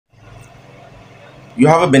You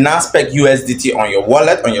have a Binance Peg USDT on your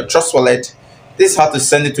wallet, on your Trust wallet. This is how to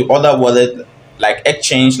send it to other wallets like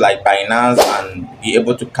exchange, like Binance, and be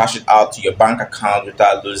able to cash it out to your bank account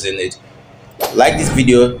without losing it. Like this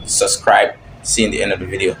video, subscribe. See you in the end of the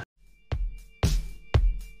video.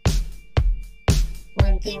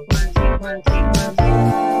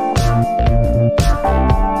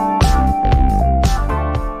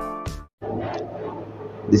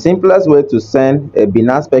 The simplest way to send a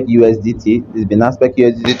Binance Peg USDT is Binance Peg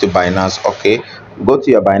USDT to Binance. Okay, go to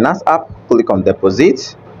your Binance app, click on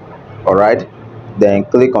deposit. All right, then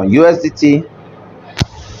click on USDT,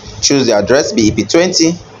 choose the address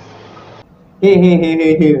BEP20.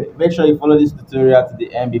 Hey, make sure you follow this tutorial to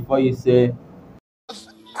the end before you say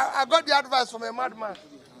I got the advice from a madman.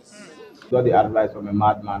 Got the advice from a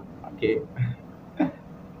madman. Okay.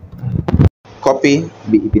 Copy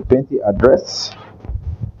BEP20 address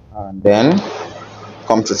and then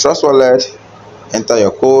come to Trust Wallet, enter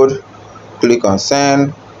your code, click on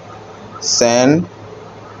send,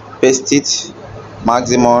 paste it,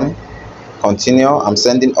 maximum, continue. I'm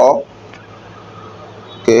sending all.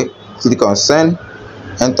 Okay, click on send,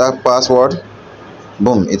 enter password,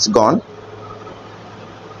 boom, it's gone.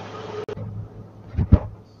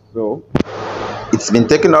 So it's been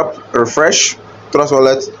taken up. Refresh Trust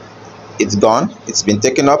Wallet, it's gone, it's been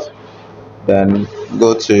taken up. Then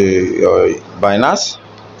go to your Binance,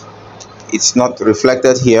 it's not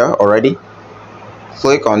reflected here already.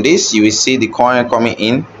 Click on this, you will see the coin coming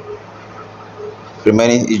in.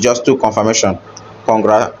 Remaining is just two confirmation.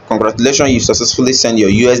 Congratulations, you successfully send your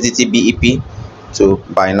USDT BEP to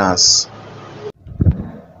Binance.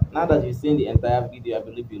 Now that you've seen the entire video, I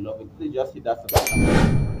believe you love it. Please just hit that subscribe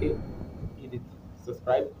button. Okay, hit it,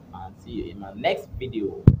 subscribe, and see you in my next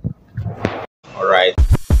video. All right.